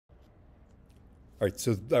All right,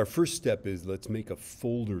 so our first step is let's make a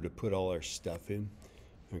folder to put all our stuff in.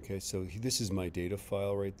 Okay, so this is my data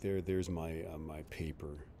file right there. There's my my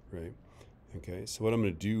paper, right? Okay, so what I'm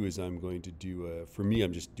going to do is I'm going to do for me,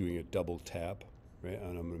 I'm just doing a double tap, right?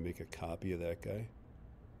 And I'm going to make a copy of that guy.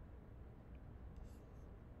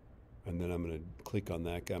 And then I'm going to click on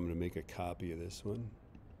that guy. I'm going to make a copy of this one.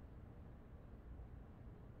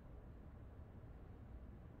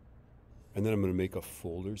 And then I'm going to make a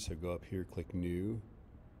folder. So go up here, click new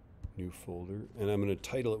folder, and I'm going to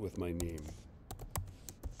title it with my name.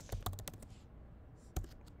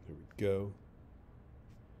 There we go.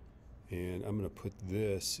 And I'm going to put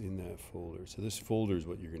this in that folder. So this folder is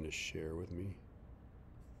what you're going to share with me.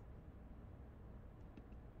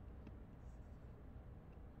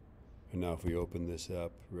 And now if we open this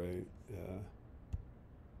up, right,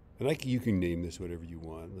 and you can name this whatever you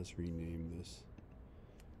want. Let's rename this.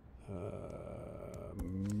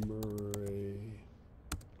 Murray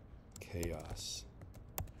Chaos.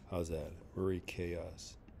 How's that? Murray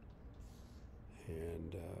Chaos.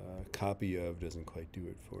 And copy of doesn't quite do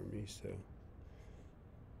it for me, so.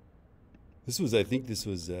 This was, I think this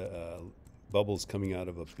was bubbles coming out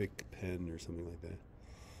of a Bic pen or something like that.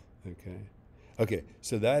 Okay. Okay,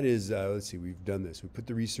 so that is, let's see, we've done this. We put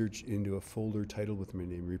the research into a folder titled with my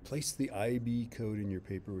name. Replace the IB code in your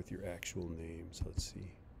paper with your actual name. So let's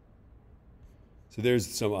see. So there's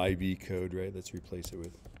some IB code, right? Let's replace it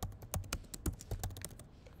with,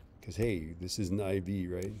 because hey, this is an IB,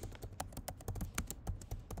 right?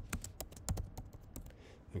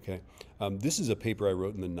 Okay, this is a paper I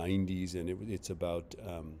wrote in the 90s, and it's about,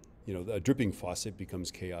 you know, a dripping faucet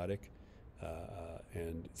becomes chaotic.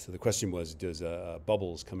 And so the question was, does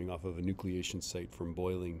bubbles coming off of a nucleation site from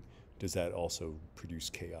boiling, does that also produce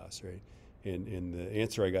chaos, right? And the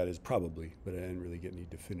answer I got is probably, but I didn't really get any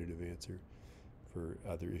definitive answer for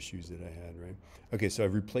other issues that I had, right? Okay, so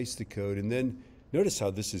I've replaced the code, and then notice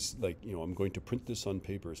how this is like, you know, I'm going to print this on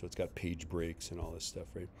paper, so it's got page breaks and all this stuff,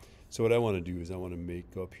 right? So what I want to do is I want to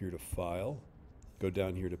go up here to File, go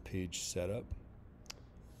down here to Page Setup,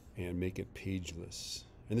 and make it pageless.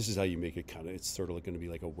 And this is how you make it kind of, it's sort of going to be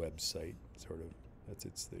like a website, sort of. That's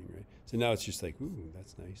its thing, right? So now it's just like, ooh,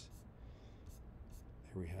 that's nice.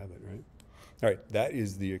 There we have it, right? All right, that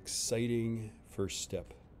is the exciting first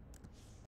step.